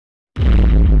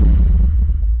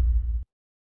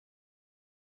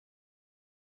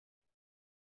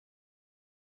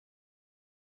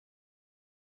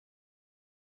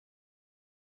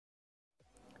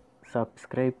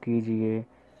Subscribe कीजिए।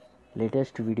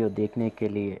 Latest video देखने के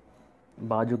लिए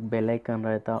बाजू बेल आइकन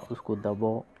रहता उसको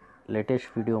दबाओ।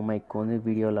 लेटेस्ट वीडियो मैं कौन सी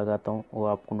वीडियो लगाता हूँ वो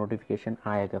आपको नोटिफिकेशन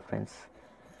आएगा।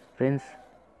 ఫ్రెండ్స్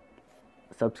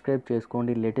సబ్స్క్రైబ్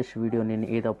చేసుకోండి। లేటెస్ట్ వీడియో నేను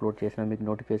ఏది అప్లోడ్ చేసినా మీకు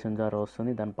నోటిఫికేషన్ ద్వారా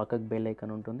వస్తుంది। దాని పక్కకు బెల్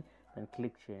ఐకాన్ ఉంటుంది, దాన్ని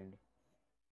క్లిక్ చేయండి।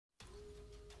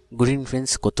 గుడ్ ఈవినింగ్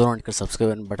ఫ్రెండ్స్, కొత్త వాళ్ళకి ఇక్కడ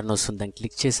సబ్స్క్రైబ్ అని బటన్ వస్తుంది, దాన్ని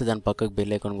క్లిక్ చేస్తే దాని పక్కకు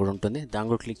బెల్ ఐకాన్ కూడా ఉంటుంది, దాన్ని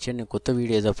కూడా క్లిక్ చేయండి। నేను కొత్త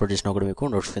వీడిयो ఏదో अपलोड చేసినా కూడా మీకు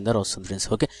नोटिफिकेशन ద్వారా వస్తుంది फ्रेंड्स।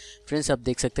 ओके फ्रेंड्स, आप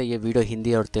देख सकते हैं ये वीडियो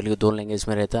हिंदी और तेलुगु दोनों लैंग्वेज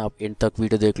में रहता है। आप एंड तक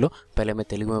वीडियो देख लो। पहले मैं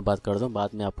तेलुगु में बात करता हूँ,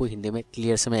 बाद में आपको हिंदी में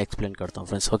क्लियर से मैं एक्सप्लेन करता हूँ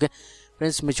फ्रेंड्स। ओके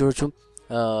ఫ్రెండ్స్, మీరు చూడొచ్చు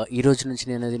ఈ రోజు నుంచి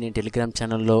నేను టెలిగ్రామ్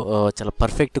ఛానల్లో చాలా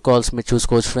పర్ఫెక్ట్ కాల్స్ మీరు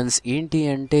చూసుకోవచ్చు ఫ్రెండ్స్। ఏంటి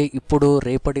అంటే ఇప్పుడు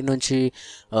రేపటి నుంచి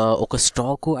ఒక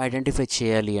స్టాక్ ఐడెంటిఫై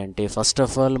చేయాలి అంటే ఫస్ట్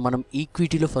ఆఫ్ ఆల్ మనం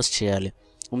ఈక్విటీలో ఫస్ట్ చేయాలి।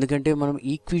 ఎందుకంటే మనం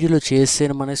ఈక్విటీలో చేస్తే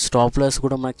మన స్టాప్ లాస్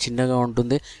కూడా మనకు చిన్నగా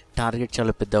ఉంటుంది, టార్గెట్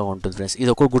చాలా పెద్దగా ఉంటుంది ఫ్రెండ్స్। ఇది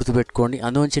ఒకటి గుర్తుపెట్టుకోండి।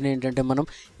 అందువల్ల ఏంటంటే మనం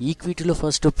ఈక్విటీలో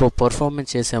ఫస్ట్ పర్ఫార్మెన్స్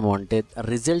చేసాము అంటే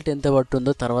రిజల్ట్ ఎంత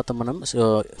పట్టుందో తర్వాత మనం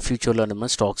ఫ్యూచర్లో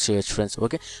మనం స్టాక్స్ చేయొచ్చు ఫ్రెండ్స్।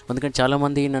 ఓకే, ఎందుకంటే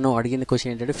చాలామంది నన్ను అడిగిన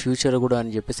క్వశ్చన్ ఏంటంటే ఫ్యూచర్ కూడా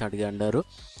అని చెప్పేసి అడిగారు।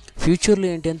 ఫ్యూచర్లో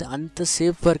ఏంటంటే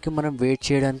అంతసేపు వరకు మనం వెయిట్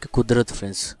చేయడానికి కుదరదు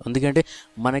ఫ్రెండ్స్, ఎందుకంటే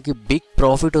మనకి బిగ్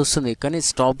ప్రాఫిట్ వస్తుంది కానీ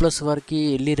స్టాప్ లాస్ వరకు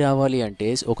వెళ్ళి రావాలి అంటే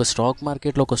ఒక స్టాక్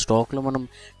మార్కెట్లో ఒక స్టాక్లో మనం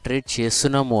ట్రేడ్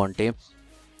చేస్తున్నాము అంటే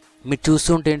మీరు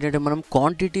చూస్తుంటే ఏంటంటే మనం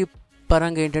క్వాంటిటీ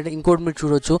పరంగా ఏంటంటే ఇంకోటి మీరు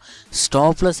చూడొచ్చు,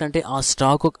 స్టాప్ లాస్ అంటే ఆ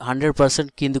స్టాక్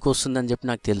 100% కిందికి వస్తుందని చెప్పి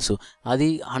నాకు తెలుసు, అది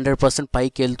 100%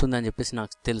 పైకి వెళ్తుందని చెప్పేసి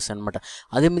నాకు తెలుసు అనమాట।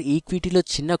 అదే మీరు ఈక్విటీలో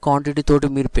చిన్న క్వాంటిటీ తోటి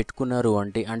మీరు పెట్టుకున్నారు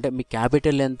అంటే మీ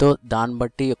క్యాపిటల్ ఎంతో దాన్ని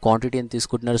బట్టి క్వాంటిటీ ఎంత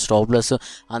తీసుకుంటున్నారు స్టాప్ లాస్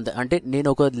అంత అంటే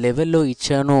నేను ఒక లెవెల్లో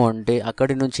ఇచ్చాను అంటే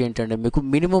అక్కడి నుంచి ఏంటంటే మీకు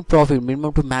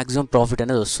మినిమం టు మ్యాక్సిమం ప్రాఫిట్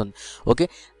అనేది వస్తుంది। ఓకే,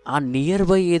 ఆ నియర్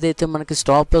బై ఏదైతే మనకి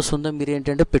స్టాప్ లాస్ ఉందో మీరు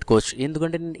ఏంటంటే పెట్టుకోవచ్చు।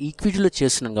 ఎందుకంటే నేను ఈక్విటీలో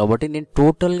చేస్తున్నాను కాబట్టి నేను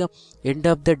టోటల్గా ఎండ్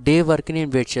ఆఫ్ ద డే వరకు నేను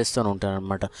వెయిట్ చేస్తూ ఉంటాను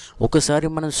అనమాట। ఒకసారి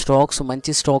మనం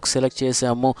మంచి స్టాక్స్ సెలెక్ట్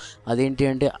చేసాము, అదేంటి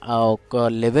అంటే ఒక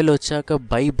లెవెల్ వచ్చాక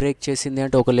బై బ్రేక్ చేసింది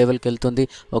అంటే ఒక లెవెల్కి వెళ్తుంది,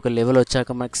 ఒక లెవెల్ వచ్చాక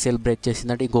మనకి సెల్ బ్రేక్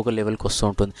చేసింది అంటే ఇంకొక లెవెల్కి వస్తూ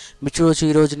ఉంటుంది। మీరు చూడవచ్చు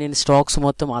ఈరోజు నేను స్టాక్స్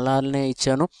మొత్తం అలానే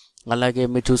ఇచ్చాను। అలాగే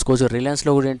మీరు చూసుకోవచ్చు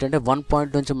రిలయన్స్లో కూడా ఏంటంటే 1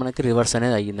 పాయింట్ నుంచి మనకి రివర్స్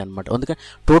అనేది అయ్యిందనమాట। అందుకని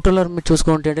టోటల్గా మీరు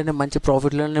చూసుకుంటే ఏంటంటే మంచి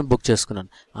ప్రాఫిట్లో నేను బుక్ చేసుకున్నాను।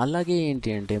 అలాగే ఏంటి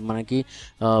అంటే మనకి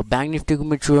బ్యాంక్ నిఫ్టీకి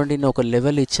మీరు చూడండి, నేను ఒక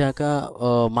లెవెల్ ఇచ్చాక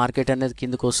మార్కెట్ అనేది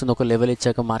కిందకి వస్తుంది, ఒక లెవెల్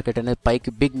ఇచ్చాక మార్కెట్ అనేది పైకి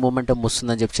బిగ్ మూమెంటం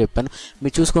వస్తుందని చెప్పాను।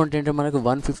 మీరు చూసుకుంటే ఏంటంటే మనకి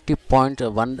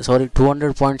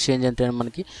 200 పాయింట్స్ చేంజ్ అంటే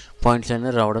మనకి పాయింట్స్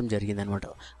అనేది రావడం జరిగిందనమాట।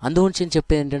 అందుగురించి నేను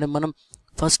చెప్పేది ఏంటంటే మనం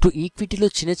ఫస్ట్ ఈక్విటీలో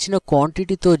చిన్న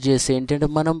క్వాంటిటీతో చేస్తే ఏంటంటే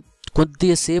మనం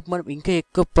కొద్దిసేపు మనం ఇంకా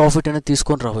ఎక్కువ ప్రాఫిట్ అనేది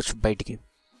తీసుకొని రావచ్చు బయటికి।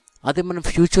 అదే మనం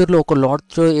ఫ్యూచర్లో ఒక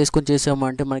లాట్తో వేసుకొని చేసాము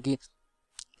అంటే మనకి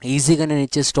ఈజీగా నేను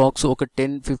ఇచ్చే స్టాక్స్ ఒక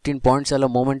 10-15 పాయింట్స్ అలా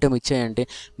మూమెంటం ఇచ్చాయంటే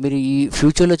మీరు ఈ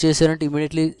ఫ్యూచర్లో చేశారంటే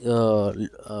ఇమీడియట్లీ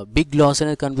బిగ్ లాస్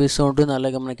అనేది కనిపిస్తూ ఉంటుంది।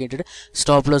 అలాగే మనకి ఏంటంటే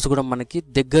స్టాప్ లాస్ కూడా మనకి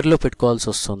దగ్గరలో పెట్టుకోవాల్సి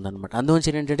వస్తుంది అనమాట।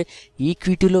 అందువల్ల ఏంటంటే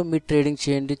ఈక్విటీలో మీరు ట్రేడింగ్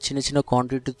చేయండి, చిన్న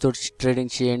క్వాంటిటీతో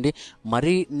ట్రేడింగ్ చేయండి।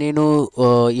 మరి నేను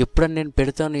ఎప్పుడన్నా నేను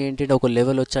పెడతాను ఏంటంటే ఒక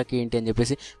లెవెల్ వచ్చాక ఏంటి అని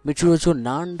చెప్పేసి మీరు చూడవచ్చు।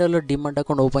 $9 డిమాట్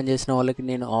అకౌంట్ ఓపెన్ చేసిన వాళ్ళకి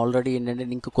నేను ఆల్రెడీ ఏంటంటే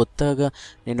ఇంకా కొత్తగా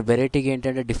నేను వెరైటీగా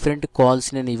ఏంటంటే డిఫరెంట్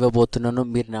కాల్స్ నేను ఇవ్వబోతున్నాను।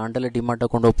 మీరు $9 డిమాట్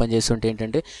అకౌంట్ ఓపెన్ చేస్తుంటే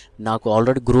ఏంటంటే నాకు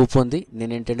ఆల్రెడీ గ్రూప్ ఉంది,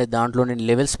 నేను ఏంటంటే దాంట్లో నేను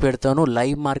లెవెల్స్ పెడతాను,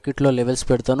 లైవ్ మార్కెట్లో లెవెల్స్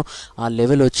పెడతాను। ఆ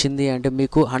లెవెల్ వచ్చింది అంటే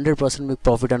మీకు 100% మీకు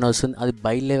ప్రాఫిట్ అనేది వస్తుంది, అది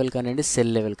బై లెవెల్ కానివ్వండి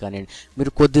సెల్ లెవెల్ కానివ్వండి।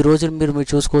 మీరు కొద్ది రోజులు మీరు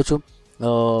చూసుకోవచ్చు,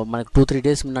 మనకు 2-3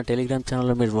 డేస్ నా టెలిగ్రామ్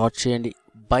ఛానల్లో మీరు వాచ్ చేయండి।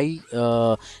 బై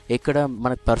ఎక్కడ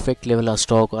మనకు పర్ఫెక్ట్ లెవెల్ ఆ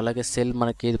స్టాక్, అలాగే సెల్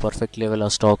మనకి ఏది పర్ఫెక్ట్ లెవెల్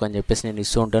ఆ స్టాక్ అని చెప్పేసి నేను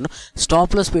ఇస్తూ ఉంటాను।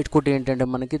 స్టాప్ లాస్ పెట్టుకుంటే ఏంటంటే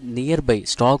మనకి నియర్ బై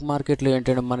స్టాక్ మార్కెట్లో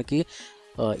ఏంటంటే మనకి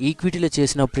ఈక్విటీలో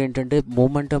చేసినప్పుడు ఏంటంటే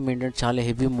మూమెంటం ఏంటంటే చాలా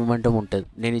హెవీ మూమెంటం ఉంటుంది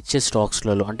నేను ఇచ్చే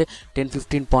స్టాక్స్లలో, అంటే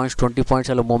 10-15 పాయింట్స్ 20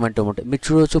 పాయింట్స్ అలా మూమెంటం ఉంటుంది। మీరు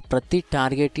చూడవచ్చు ప్రతి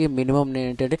టార్గెట్కి మినిమం నేను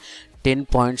ఏంటంటే 10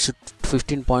 పాయింట్స్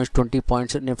 15 పాయింట్స్ 20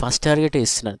 పాయింట్స్ నేను ఫస్ట్ టార్గెటే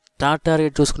ఇస్తున్నాను।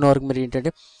 టార్గెట్ చూసుకున్న వరకు మీరు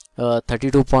ఏంటంటే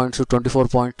 32 పాయింట్స్ 24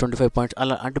 పాయింట్స్ 25 పాయింట్స్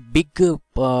అలా అంటే బిగ్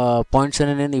పాయింట్స్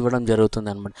అనేది నేను ఇవ్వడం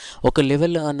జరుగుతుంది అనమాట। ఒక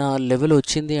నా లెవెల్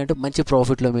వచ్చింది అంటే మంచి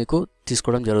ప్రాఫిట్లో మీకు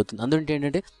తీసుకోవడం జరుగుతుంది। అందులో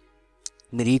ఏంటంటే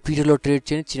మీరు ఈక్విటీలో ట్రేడ్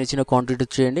చేయండి, చిన్న క్వాంటిటీ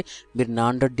చేయండి। మీరు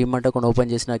 $9 డిమాట్ అకౌంట్ ఓపెన్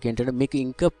చేసినాక ఏంటంటే మీకు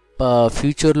ఇంకా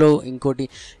ఫ్యూచర్లో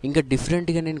ఇంకా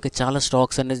డిఫరెంట్గా నేను ఇంకా చాలా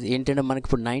స్టాక్స్ అనేది ఏంటంటే మనకి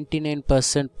ఇప్పుడు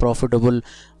 99% ప్రాఫిటబుల్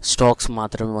స్టాక్స్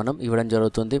మాత్రమే మనం ఇవ్వడం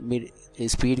జరుగుతుంది। మీరు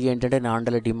స్పీడ్గా ఏంటంటే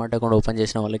 $9 డిమాట్ అకౌంట్ ఓపెన్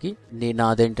చేసిన వాళ్ళకి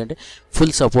నాదేంటంటే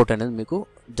ఫుల్ సపోర్ట్ అనేది మీకు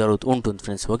జరుగుతూ ఉంటుంది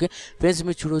ఫ్రెండ్స్. ఓకే ఫ్రెండ్స్,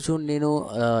 మీరు చూడవచ్చు నేను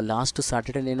లాస్ట్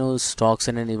సాటర్డే నేను స్టాక్స్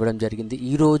అనేది ఇవ్వడం జరిగింది.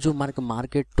 ఈరోజు మనకి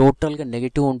మార్కెట్ టోటల్గా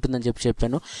నెగిటివ్ ఉంటుందని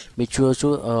చెప్పాను. మీరు చూడవచ్చు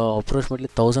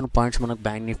అప్రాక్సిమేట్లీ 1000 పాయింట్స్ మనకు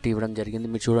బ్యాంక్ నిఫ్టీ ఇవ్వడం జరిగింది.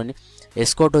 మీరు చూడండి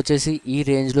ఎస్కోట్ వచ్చేసి ఈ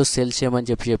రేంజ్లో సెల్ చేయమని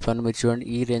చెప్పాను. మీరు చూడండి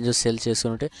ఈ రేంజ్లో సెల్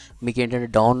చేస్తుంటే మీకు ఏంటంటే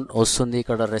డౌన్ వస్తుంది,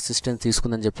 ఇక్కడ రెసిస్టెన్స్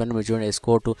తీసుకుందని చెప్పాను. మీరు చూడండి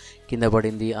ఎస్కోట్ కింద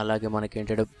పడింది. అలాగే మనకి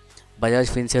ఏంటంటే బజాజ్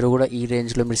ఫిన్సర్ కూడా ఈ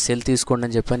రేంజ్లో మీరు సెల్ తీసుకోండి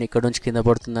అని చెప్పాను. ఇక్కడ నుంచి కింద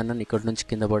పడుతుందన్నాను, ఇక్కడ నుంచి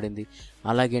కింద పడింది.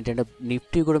 అలాగే ఏంటంటే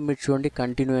నిఫ్టీ కూడా మీరు చూడండి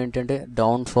కంటిన్యూ ఏంటంటే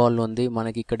డౌన్ ఫాల్ ఉంది.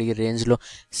 మనకి ఇక్కడ ఈ రేంజ్లో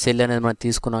సెల్ అనేది మనం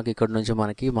తీసుకున్నాక ఇక్కడ నుంచి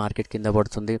మనకి మార్కెట్ కింద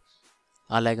పడుతుంది.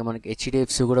 అలాగే మనకి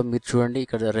హెచ్డిఎఫ్సి కూడా మీరు చూడండి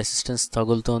ఇక్కడ రెసిస్టెన్స్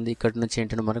తగులుతోంది, ఇక్కడ నుంచి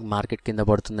ఏంటంటే మనకి మార్కెట్ కింద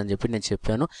పడుతుందని చెప్పి నేను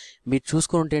చెప్పాను. మీరు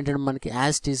చూసుకుంటే ఏంటంటే మనకి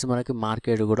యాజ్ టీజ్ మనకి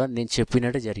మార్కెట్ కూడా నేను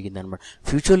చెప్పినట్టే జరిగింది అనమాట.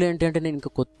 ఫ్యూచర్లో ఏంటంటే నేను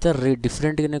ఇంకా కొత్త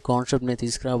డిఫరెంట్గా కాన్సెప్ట్ నేను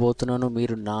తీసుకురాబోతున్నాను.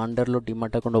 మీరు నా అండర్లో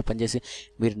డిమాట్ అకౌంట్ ఓపెన్ చేసి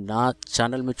మీరు నా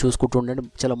ఛానల్ మీరు చూసుకుంటూ ఉండండి.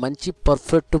 చాలా మంచి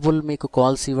పర్ఫెక్టబుల్ మీకు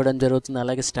కాల్స్ ఇవ్వడం జరుగుతుంది.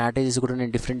 అలాగే స్ట్రాటజీస్ కూడా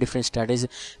నేను డిఫరెంట్ స్ట్రాటజీస్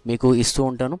మీకు ఇస్తూ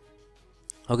ఉంటాను.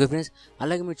 ఓకే ఫ్రెండ్స్,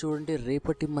 అలాగే మీరు చూడండి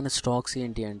రేపటి మన స్టాక్స్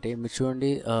ఏంటి అంటే మీరు చూడండి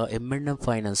M&M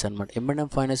ఫైనాన్స్ అనమాట. M&M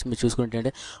ఫైనాన్స్ మీరు చూసుకుంటే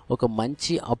అంటే ఒక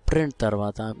మంచి అప్ ట్రెండ్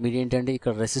తర్వాత మీరు ఏంటంటే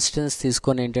ఇక్కడ రెసిస్టెన్స్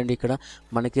తీసుకొని ఏంటంటే ఇక్కడ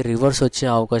మనకి రివర్స్ వచ్చే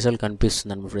అవకాశాలు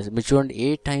కనిపిస్తుంది అనమాట ఫ్రెండ్స్. మీరు చూడండి ఏ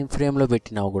టైం ఫ్రేమ్లో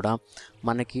పెట్టినా కూడా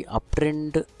మనకి అప్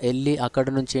ట్రెండ్ వెళ్ళి అక్కడ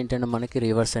నుంచి ఏంటంటే మనకి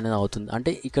రివర్స్ అనేది అవుతుంది.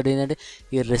 అంటే ఇక్కడ ఏంటంటే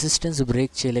ఈ రెసిస్టెన్స్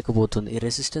బ్రేక్ చేయలేకపోతుంది. ఈ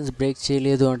రెసిస్టెన్స్ బ్రేక్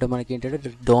చేయలేదు అంటే మనకి ఏంటంటే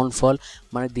డౌన్ఫాల్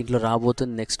మనకి దీంట్లో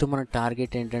రాబోతుంది. నెక్స్ట్ మన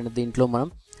టార్గెట్ ఏంటంటే దీంట్లో మనం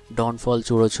డౌన్ఫాల్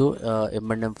చూడవచ్చు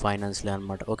M&M ఫైనాన్స్లో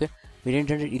అనమాట. ఓకే, మీరు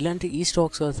ఏంటంటే ఇలాంటి ఈ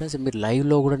స్టాక్స్ కాదు ఫ్రెండ్స్, మీరు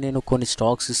లైవ్లో కూడా నేను కొన్ని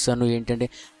స్టాక్స్ ఇస్తాను ఏంటంటే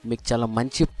మీకు చాలా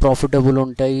మంచి ప్రాఫిటబుల్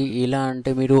ఉంటాయి. ఇలా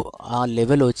అంటే మీరు ఆ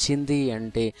లెవెల్ వచ్చింది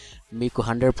అంటే మీకు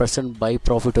 100% బై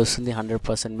ప్రాఫిట్ వస్తుంది,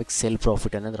 100% మీకు సెల్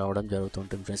ప్రాఫిట్ అనేది రావడం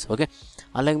జరుగుతుంటుంది ఫ్రెండ్స్. ఓకే,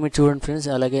 అలాగే మీరు చూడండి ఫ్రెండ్స్,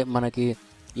 అలాగే మనకి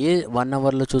ఏ 1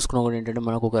 అవర్లో చూసుకున్నా కూడా ఏంటంటే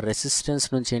మనకు ఒక రెసిస్టెన్స్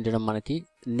నుంచి ఏంటంటే మనకి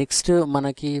నెక్స్ట్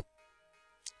మనకి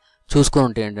చూసుకొని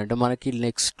ఉంటే ఏంటంటే మనకి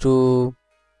నెక్స్ట్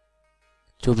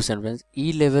చూపిస్తాను ఫ్రెండ్స్. ఈ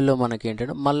లెవెల్లో మనకి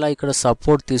ఏంటంటే మళ్ళీ ఇక్కడ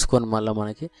సపోర్ట్ తీసుకొని మళ్ళీ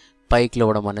మనకి పైకి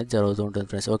లేవడం అనేది జరుగుతూ ఉంటుంది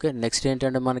ఫ్రెండ్స్. ఓకే, నెక్స్ట్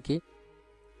ఏంటంటే మనకి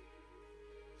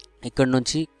ఇక్కడ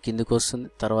నుంచి కిందికి వస్తుంది,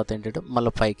 తర్వాత ఏంటంటే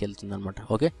మళ్ళీ పైకి వెళ్తుంది అనమాట.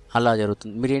 ఓకే, అలా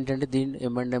జరుగుతుంది. మీరు ఏంటంటే దీని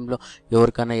M&Mలో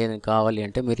ఎవరికైనా ఏదైనా కావాలి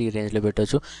అంటే మీరు ఈ రేంజ్లో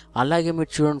పెట్టవచ్చు. అలాగే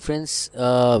మీరు చూడండి ఫ్రెండ్స్,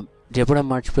 చెప్పడం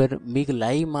మర్చిపోయారు, మీకు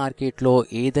లైవ్ మార్కెట్లో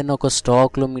ఏదైనా ఒక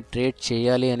స్టాక్లో మీరు ట్రేడ్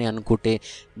చేయాలి అని అనుకుంటే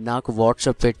నాకు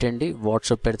వాట్సాప్ పెట్టండి.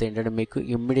 వాట్సాప్ పెడితే ఏంటంటే మీకు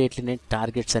ఇమ్మీడియట్లీ నేను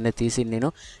టార్గెట్స్ అనేది తీసి నేను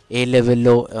ఏ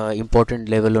లెవెల్లో ఇంపార్టెంట్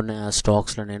లెవెల్ ఉన్న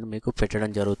స్టాక్స్లో నేను మీకు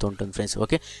పెట్టడం జరుగుతుంటుంది ఫ్రెండ్స్.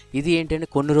 ఓకే, ఇది ఏంటంటే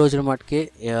కొన్ని రోజుల మటుకే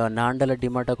నా అండర్లో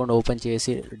డిమాట్ అకౌంట్ ఓపెన్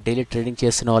చేసి డైలీ ట్రేడింగ్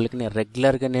చేస్తున్న వాళ్ళకి నేను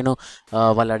రెగ్యులర్గా నేను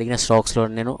వాళ్ళు అడిగిన స్టాక్స్లో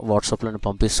నేను వాట్సాప్లో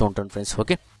పంపిస్తూ ఉంటాను ఫ్రెండ్స్.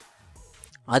 ఓకే,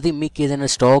 అది మీకు ఏదైనా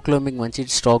స్టాక్లో మీకు మంచి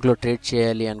స్టాక్లో ట్రేడ్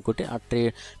చేయాలి అనుకుంటే ఆ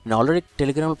నేను ఆల్రెడీ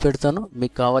టెలిగ్రామ్లో పెడతాను,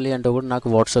 మీకు కావాలి అంటే కూడా నాకు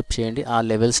వాట్సాప్ చేయండి. ఆ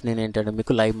లెవెల్స్ నేను ఏంటంటే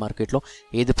మీకు లైవ్ మార్కెట్లో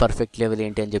ఏది పర్ఫెక్ట్ లెవెల్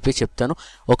ఏంటి అని చెప్పి చెప్తాను.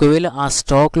 ఒకవేళ ఆ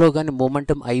స్టాక్లో కానీ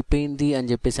మూమెంటం అయిపోయింది అని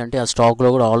చెప్పేసి అంటే ఆ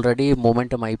స్టాక్లో కూడా ఆల్రెడీ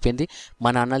మూమెంటం అయిపోయింది,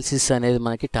 మన అనాలిసిస్ అనేది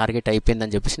మనకి టార్గెట్ అయిపోయింది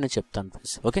అని చెప్పేసి నేను చెప్తాను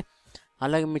ఫ్రెండ్స్. ఓకే,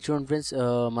 అలాగే మీరు చూడండి ఫ్రెండ్స్,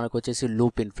 మనకు వచ్చేసి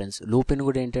లూపిన్ ఫ్రెండ్స్. లూపిన్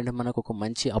కూడా ఏంటంటే మనకు ఒక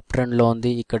మంచి అప్ ట్రెండ్లో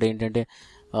ఉంది. ఇక్కడ ఏంటంటే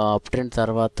అప్ ట్రెండ్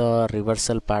తర్వాత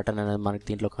రివర్సల్ ప్యాటర్న్ అనేది మనకి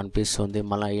దీంట్లో కనిపిస్తుంది.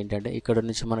 మళ్ళీ ఏంటంటే ఇక్కడ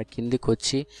నుంచి మన కిందికి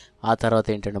వచ్చి ఆ తర్వాత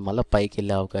ఏంటంటే మళ్ళీ పైకి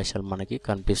వెళ్ళే అవకాశాలు మనకి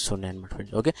కనిపిస్తున్నాయి అనమాట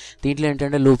ఫ్రెండ్స్. ఓకే, దీంట్లో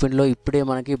ఏంటంటే లూపిన్లో ఇప్పుడే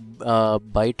మనకి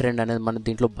బై ట్రెండ్ అనేది మన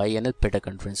దీంట్లో బై అనేది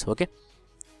పెట్టకండి ఫ్రెండ్స్. ఓకే,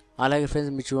 అలాగే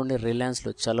ఫ్రెండ్స్ మీరు చూడండి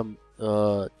రిలయన్స్లో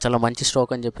చాలా మంచి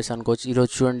స్టాక్ అని చెప్పేసి అనుకోవచ్చు.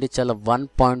 ఈరోజు చూడండి చాలా 1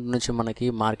 పాయింట్ నుంచి మనకి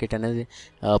మార్కెట్ అనేది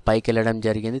పైకి వెళ్ళడం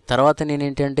జరిగింది. తర్వాత నేను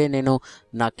ఏంటంటే నేను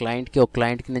నా ఒక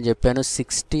క్లయింట్కి నేను చెప్పాను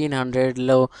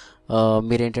 1600లో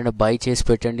మీరు ఏంటంటే బై చేసి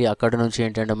పెట్టండి, అక్కడ నుంచి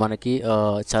ఏంటంటే మనకి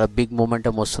చాలా బిగ్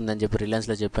మూమెంటం వస్తుందని చెప్పి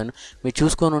రిలయన్స్లో చెప్పాను. మీరు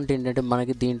చూసుకొని ఉంటే ఏంటంటే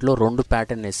మనకి దీంట్లో 2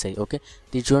 ప్యాటర్న్ వేస్తాయి. ఓకే,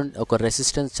 ఇది చూడండి ఒక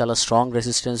రెసిస్టెన్స్, చాలా స్ట్రాంగ్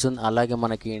రెసిస్టెన్స్ ఉంది. అలాగే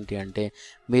మనకి ఏంటి అంటే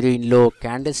మీరు ఇందులో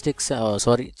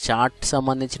చార్ట్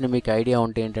సంబంధించిన మీకు ఐడియా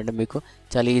ఉంటే ఏంటంటే మీకు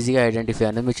చాలా ఈజీగా ఐడెంటిఫై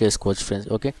అనేది మీరు చేసుకోవచ్చు ఫ్రెండ్స్.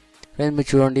 ఓకే ఫ్రెండ్స్, మీరు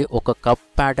చూడండి ఒక కప్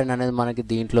ప్యాటర్న్ అనేది మనకి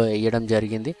దీంట్లో వేయడం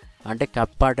జరిగింది. అంటే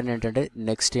కప్ ప్యాటర్న్ ఏంటంటే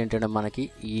నెక్స్ట్ ఏంటంటే మనకి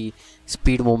ఈ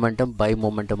స్పీడ్ మూమెంటం బై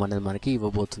మూమెంటం అనేది మనకి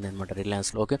ఇవ్వబోతుంది అనమాట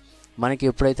రిలయన్స్లో. ఓకే, మనకి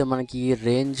ఎప్పుడైతే మనకి ఈ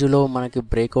రేంజ్లో మనకి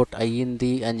బ్రేక్అవుట్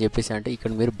అయ్యింది అని చెప్పేసి అంటే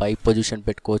ఇక్కడ మీరు బై పొజిషన్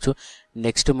పెట్టుకోవచ్చు.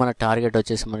 నెక్స్ట్ మన టార్గెట్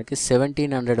వచ్చేసి మనకి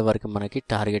 1700 వరకు మనకి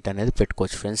టార్గెట్ అనేది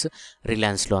పెట్టుకోవచ్చు ఫ్రెండ్స్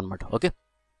రిలయన్స్లో అనమాట. ఓకే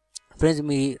ఫ్రెండ్స్,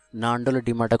 మీ నా అండర్లో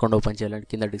డిమాట్ అకౌంట్ ఓపెన్ చేయాలంటే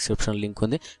కింద డిస్క్రిప్షన్ లింక్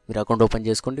ఉంది, మీరు అకౌంట్ ఓపెన్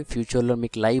చేసుకోండి. ఫ్యూచర్లో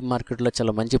మీకు లైవ్ మార్కెట్లో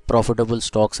చాలా మంచి ప్రాఫిటబుల్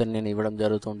స్టాక్స్ అని నేను ఇవ్వడం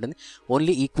జరుగుతూ ఉంటుంది.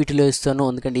 ఓన్లీ ఈక్విటీలో ఇస్తాను,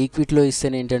 ఎందుకంటే ఈక్విటీలో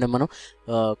ఇస్తేనే ఏంటంటే మనం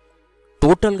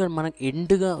టోటల్గా మనకి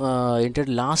ఎండ్గా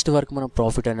ఏంటంటే లాస్ట్ వరకు మనం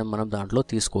ప్రాఫిట్ అనేది మనం దాంట్లో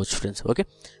తీసుకోవచ్చు ఫ్రెండ్స్. ఓకే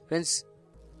ఫ్రెండ్స్,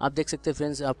 आप देख सकते हैं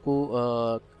फ्रेंड्स, आपको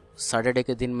सैटरडे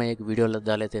के दिन मैं एक वीडियो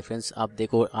डाले थे फ्रेंड्स। आप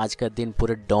देखो आज का दिन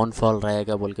पूरे डाउनफॉल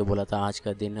रहेगा बोल के बोला था। आज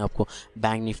का दिन आपको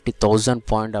बैंक निफ्टी 1000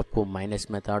 पॉइंट आपको माइनस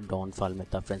में था, डाउनफॉल में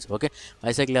था फ्रेंड्स। ओके,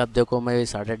 वैसे के लिए आप देखो मैं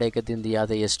सैटरडे के दिन दिया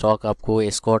था ये स्टॉक आपको,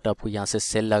 एस्कॉर्ट आपको यहाँ से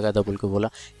सेल लगा था बोल के बोला,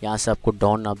 यहाँ से आपको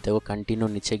डाउन आप देखो कंटिन्यू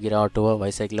नीचे गिरावट हुआ।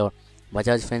 वैसे के लिए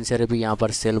बजाज फाइनेंसर भी यहाँ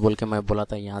पर सेल बोल के मैं बोला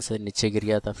था, यहाँ से नीचे गिर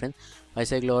गया था फ्रेंड।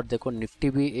 वैसे के लिए और देखो निफ्टी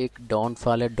भी एक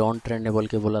डाउनफॉल है, डाउन ट्रेंड है बोल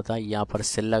के बोला था, यहाँ पर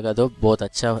सेल लगा दो, बहुत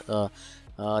अच्छा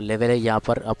लेवल है, यहाँ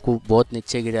पर आपको बहुत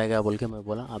नीचे गिराएगा बोल के मैं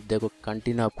बोला। आप देखो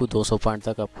कंटिन्यू आपको 200 पॉइंट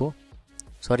तक आपको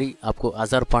आपको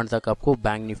 1000 पॉइंट तक आपको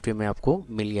बैंक निफ्टी में आपको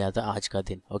मिल गया था आज का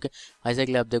दिन। ओके, ऐसे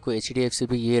के लिए आप देखो HDFC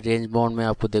भी ये रेंज बाउंड में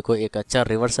आपको देखो एक अच्छा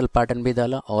रिवर्सल पैटर्न भी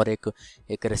डाला और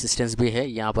एक रेसिस्टेंस भी है,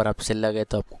 यहाँ पर आप सेल लगे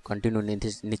तो आपको कंटिन्यू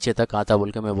नीचे तक आता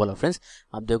बोल के मैं बोला फ्रेंड्स।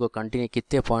 आप देखो कंटिन्यू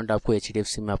कितने पॉइंट आपको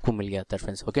HDFC में आपको मिल गया था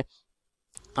फ्रेंड्स। ओके,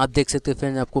 आप देख सकते हैं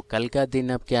फ्रेंड्स आपको कल का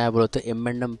दिन आप क्या है बोलो तो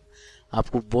M&M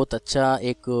आपको बहुत अच्छा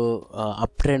एक अप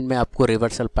ट्रेंड में आपको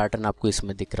रिवर्सल पैटर्न आपको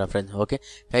इसमें दिख रहा है फ्रेंड्स। ओके,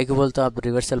 कहीं को बोलते आप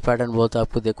रिवर्सल पैटर्न बोलते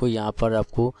आपको देखो यहाँ पर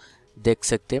आपको देख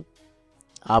सकते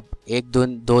आप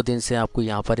दो दिन से आपको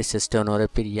यहाँ पर ही सस्टेन हो रहे,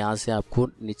 फिर यहाँ से आपको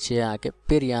नीचे आके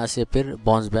फिर यहाँ से फिर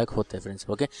बाउंस बैक होते हैं फ्रेंड्स।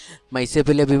 ओके, मैं इससे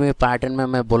पहले भी मैं पैटर्न में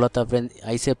मैं बोला था फ्रेंड,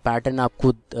 ऐसे पैटर्न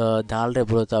आपको डाल रहे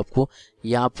बोला था आपको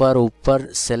यहाँ पर ऊपर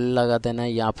सेल लगा देना,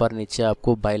 यहाँ पर नीचे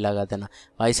आपको बाई लगा देना।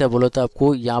 ऐसा बोलो तो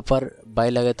आपको यहाँ पर बाई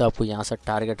लगे तो आपको यहाँ से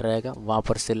टारगेट रहेगा, वहाँ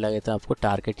पर सेल लगे तो आपको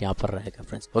टारगेट यहाँ पर रहेगा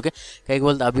फ्रेंड्स। ओके, कहीं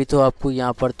बोलते अभी तो आपको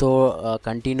यहाँ पर तो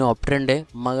कंटिन्यू अप ट्रेंड है,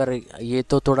 मगर ये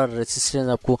तो थोड़ा रेसिस्टेंस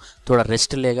आपको थोड़ा रेस्ट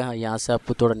लेगा, यहाँ से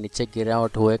आपको थोड़ा नीचे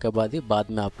गिरावट हुए के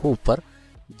बाद में आपको ऊपर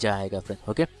जाएगा फ्रेंड्स।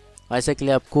 ओके, ऐसे के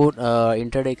लिए आपको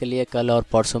इंटरडे के लिए कल और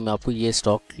परसों में आपको ये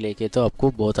स्टॉक लेके तो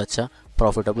आपको बहुत अच्छा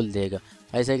प्रॉफिटेबल देगा।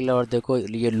 ऐसे के लिए और देखो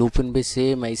ये लूपिन भी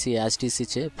सेम ऐसी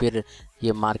HTC है, फिर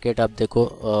ये मार्केट आप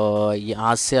देखो ये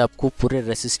आज से आपको पूरे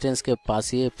रेसिस्टेंस के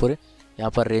पास ही पूरे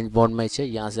यहाँ पर रेंज बाउंड में है,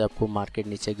 यहाँ से आपको मार्केट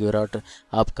नीचे गिरावट।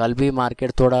 आप कल भी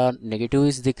मार्केट थोड़ा नेगेटिव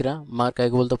ही दिख रहा, मगर कहीं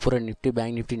बोलते पूरे निफ्टी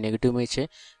बैंक निफ्टी नेगेटिव में है।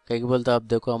 कहीं बोलते आप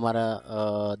देखो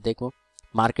हमारा देखो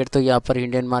मार्केट तो यहाँ पर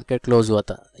इंडियन मार्केट क्लोज हुआ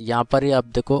था, यहाँ पर ही आप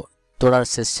देखो थोड़ा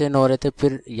सस्टेन हो रहे थे,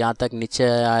 फिर यहाँ तक नीचे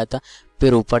आया था,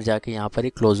 फिर ऊपर जाके यहाँ पर ही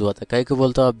क्लोज हुआ था। कहीं को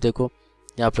बोलते आप देखो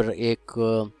यहाँ पर एक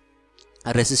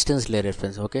रेसिस्टेंस ले रहे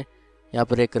फ्रेंड्स। ओके, यहाँ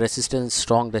पर एक रेसिस्टेंस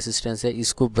स्ट्रॉन्ग रेसिस्टेंस है,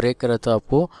 इसको ब्रेक करे तो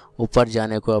आपको ऊपर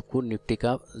जाने को आपको निफ्टी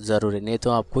का ज़रूर है, नहीं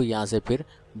तो आपको यहाँ से फिर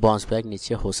बाउंस बैक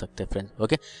नीचे हो सकते हैं फ्रेंड्स।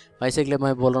 ओके, वैसे के लिए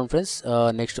मैं बोल रहा हूँ फ्रेंड्स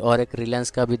नेक्स्ट और एक रिलायंस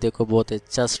का भी देखो बहुत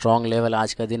अच्छा स्ट्रॉन्ग लेवल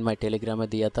आज का दिन मैं टेलीग्राम में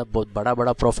दिया था, बहुत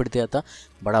बड़ा प्रॉफिट दिया था,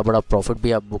 बड़ा प्रॉफिट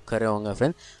भी आप बुक करे होंगे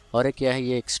फ्रेंड। और एक क्या है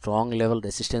ये एक स्ट्रॉन्ग लेवल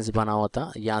रेसिस्टेंस बना हुआ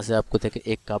था, यहाँ से आपको देखे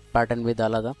एक कप पैटर्न भी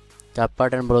डाला था। कप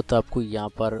पैटर्न बोलो तो आपको यहाँ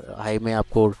पर हाई में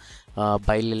आपको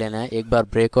बाई ले लेना है, एक बार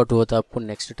ब्रेकआउट हुआ तो आपको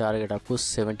नेक्स्ट टारगेट आपको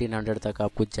 1700 तक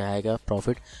आपको जाएगा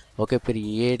प्रॉफिट। ओके, फिर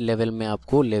ये लेवल में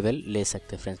आपको लेवल ले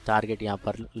सकते हैं फ्रेंड्स, टारगेट यहाँ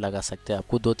पर लगा सकते हैं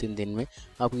आपको 2-3 दिन में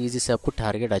आपको ईजी से आपको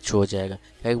टारगेट अच्छा हो जाएगा।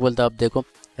 एक बोलते आप देखो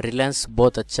रिलायंस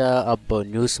बहुत अच्छा अब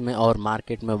न्यूज़ में और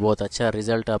मार्केट में बहुत अच्छा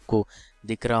रिजल्ट आपको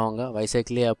दिख रहा होगा, वैसे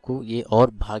के लिए आपको ये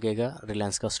और भागेगा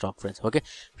रिलायंस का स्टॉक फ्रेंड्स। ओके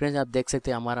फ्रेंड्स, आप देख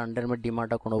सकते हैं हमारा अंडर में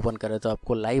डीमार्ट अकाउंट ओपन करे तो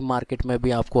आपको लाइव मार्केट में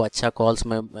भी आपको अच्छा कॉल्स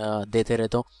में देते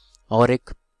रहता हूँ, और एक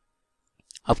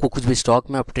आपको कुछ भी स्टॉक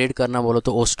में आप ट्रेड करना बोलो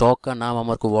तो वो स्टॉक का नाम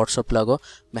हमारे को व्हाट्सअप लगो,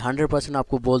 मैं 100%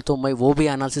 आपको बोलता हूँ, मैं वो भी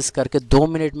एनालिसिस करके 2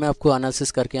 मिनट में आपको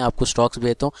एनालिसिस करके आपको स्टॉक्स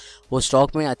भेजता हूँ। वो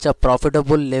स्टॉक में अच्छा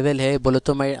प्रॉफिटेबल लेवल है बोले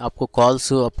तो मैं आपको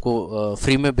कॉल्स आपको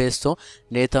फ्री में भेजता हूँ,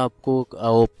 नहीं तो आपको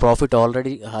वो प्रॉफिट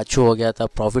ऑलरेडी अच्छा हो गया था,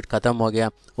 प्रॉफिट ख़त्म हो गया,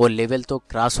 वो लेवल तो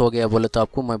क्रॉस हो गया बोले तो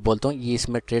आपको मैं बोलता हूँ ये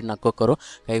इसमें ट्रेड ना करो,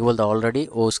 कहीं बोलता ऑलरेडी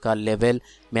वो उसका लेवल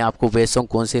मैं आपको भेजता हूँ,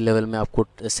 कौन सी लेवल में आपको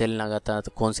सेल लगाता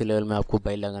तो कौन सी लेवल में आपको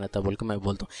बाई लगाना था बोल के मैं बोलता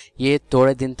हूँ। ये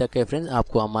थोड़े दिन तक है फ्रेंड्स,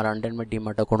 आपको हमारा अंडर में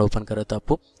डीमार्ट अकाउंट ओपन करो तो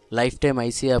आपको लाइफ टाइम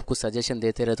ऐसे आपको सजेशन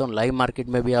देते रहता हूँ। लाइव मार्केट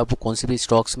में भी आपको कौन सी भी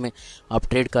स्टॉक्स में आप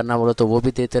ट्रेड करना बोलो तो वो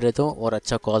भी देते रहता हूँ, और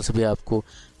अच्छा कॉल्स भी आपको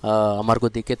हमारे को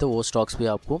दिखे तो वो स्टॉक्स भी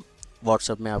आपको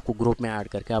व्हाट्सअप में आपको ग्रुप में ऐड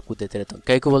करके आपको देते रहता हूँ।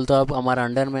 कहीं को बोलते हो आप हमारा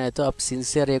अंडर में है तो आप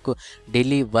सिंसियर एक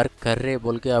डेली वर्क कर रहे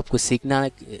बोल के आपको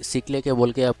सीख ले के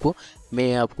बोल के आपको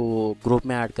मैं आपको ग्रुप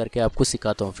में ऐड करके आपको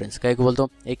सिखाता हूँ फ्रेंड्स। कहीं को बोलता हूँ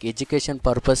एक एजुकेशन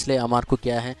पर्पस ले हमारे को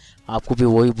क्या है आपको भी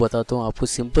वही बताता हूँ, आपको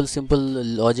सिंपल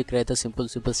लॉजिक रहता, सिंपल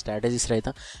स्ट्रैटेजीज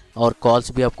रहता, और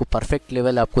कॉल्स भी आपको परफेक्ट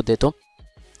लेवल आपको देता हूँ।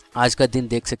 आज का दिन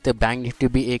देख सकते हैं बैंक निफ्टी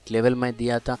भी एक लेवल में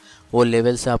दिया था, वो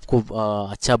लेवल से आपको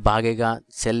अच्छा भागेगा,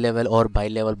 सेल लेवल और बाई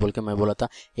लेवल बोल के मैं बोला था,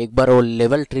 एक बार वो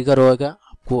लेवल ट्रिगर होगा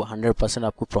आपको 100%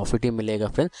 आपको प्रॉफिट ही मिलेगा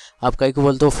फ्रेंड्स। आप कहीं को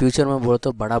बोलते हो फ्यूचर में बोलो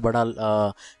तो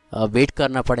बड़ा वेट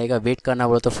करना पड़ेगा, वेट करना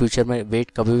बोलो तो फ्यूचर में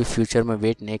वेट कभी भी फ्यूचर में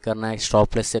वेट नहीं करना है,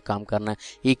 स्टॉप लॉस से काम करना है।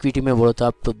 इक्विटी में बोलो तो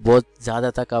आप तो बहुत ज़्यादा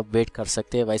तक आप वेट कर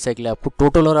सकते हैं, वैसे के लिए आपको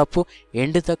टोटल और आपको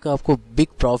एंड तक आपको बिग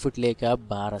प्रॉफिट लेके आप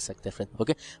बाहर आ सकते हैं फ्रेंड।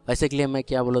 ओके, वैसे के लिए मैं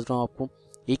क्या बोल रहा हूँ आपको,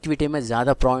 इक्विटी में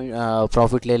ज़्यादा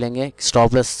प्रॉफिट ले लेंगे,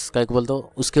 स्टॉप लॉस का बोलते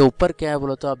हो उसके ऊपर क्या है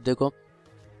बोलो तो आप देखो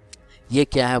ये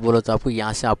क्या है बोलो तो आपको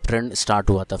यहाँ से अप ट्रेंड स्टार्ट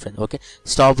हुआ था फ्रेंड। ओके,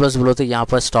 स्टॉप लॉस बोलो तो यहाँ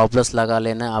पर स्टॉप लॉस लगा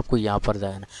लेना है, आपको यहाँ पर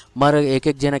जाना। मगर एक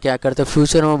जना क्या करते हैं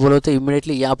फ्यूचर में बोलो तो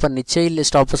इमीडिएटली यहाँ पर नीचे ही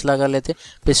स्टॉप लॉस लगा लेते,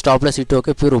 फिर स्टॉप लॉस हिट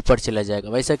होकर फिर ऊपर चला जाएगा।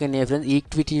 वैसा कि नहीं है फ्रेंड,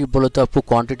 इक्विटी बोलो तो आपको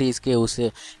क्वांटिटी इसके उस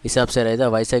हिसाब से रहेगा।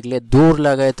 वैसा के लिए दूर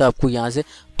लगाए तो आपको यहाँ से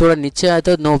थोड़ा नीचे आया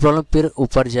तो नो प्रॉब्लम, फिर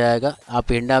ऊपर जाएगा,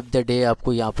 आप एंड ऑफ द डे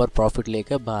आपको यहाँ पर प्रॉफिट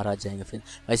लेकर बाहर आ जाएंगे। फिर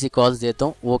ऐसी कॉल्स देता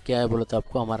हूँ, वो क्या है बोलो तो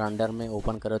आपको हमारा अंडर में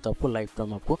ओपन करो तो आपको लाइफ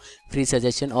टाइम आपको फ्री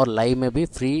सजेशन और लाइव में भी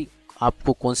फ्री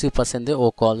आपको कौन सी पसंद है वो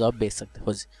कॉल आप भेज सकते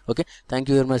हो। Okay, thank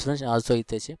you very much friends, आज तो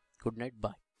इतने से, गुड नाइट,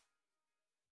 बाय।